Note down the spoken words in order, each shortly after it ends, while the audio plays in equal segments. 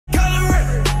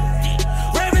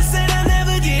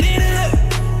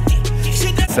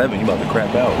7, you about to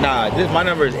crap out. Nah, my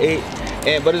number is 8,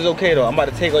 but it's okay though. I'm about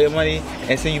to take all your money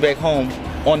and send you back home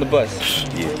on the bus.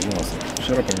 Yeah, you want some?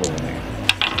 Shut up and roll, man.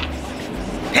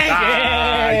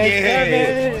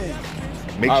 Yeah.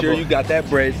 Make sure you got that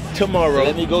bread tomorrow. So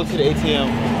let me go to the ATM.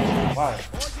 Why? I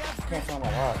can't find my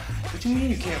wallet. What you mean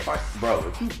you can't find? Bro,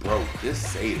 if you broke,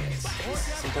 just say that.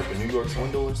 Some type of New York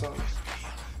swindle or something?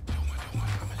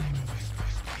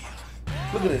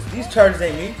 Look at this. These charges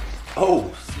ain't me.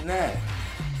 Oh, snap.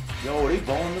 Yo, they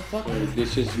balling the fuck up.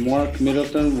 This is Mark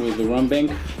Middleton with the Rum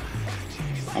Bank.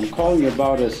 I'm calling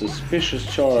about a suspicious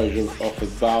charge of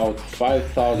about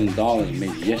 $5,000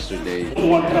 made yesterday.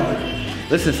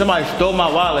 Listen, somebody stole my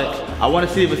wallet. I want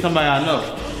to see if it's somebody I know.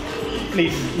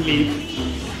 Please leave.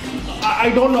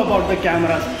 I don't know about the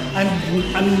cameras.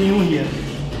 I'm new here.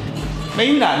 Man,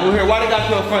 you not new here. Why they got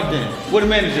you up front then? Where the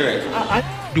manager at?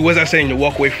 Dude, what's I saying? You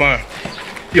walk away fine.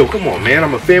 Yo, come on, man.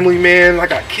 I'm a family man. I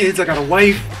got kids. I got a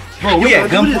wife. Bro, we at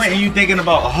gunpoint and you thinking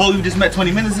about a hoe you just met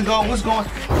 20 minutes ago? What's going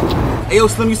on? Hey, yo,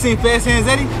 Slim, you seen Fast Hands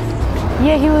Eddie?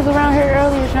 Yeah, he was around here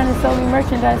earlier trying to sell me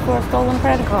merchandise for a stolen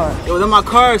credit card. Yo, they're my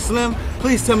cards, Slim.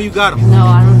 Please tell me you got them. No,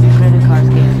 I don't do credit card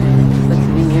scams, man. Looks to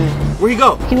be you. Where he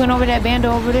go? He went over that bando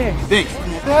over there. Thanks.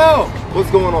 What the hell? What's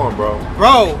going on, bro?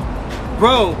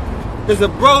 Bro, does a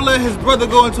bro let his brother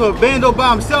go into a bando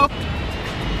by himself? Man,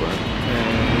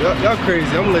 y'all crazy.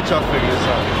 I'm gonna let y'all figure this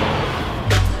out.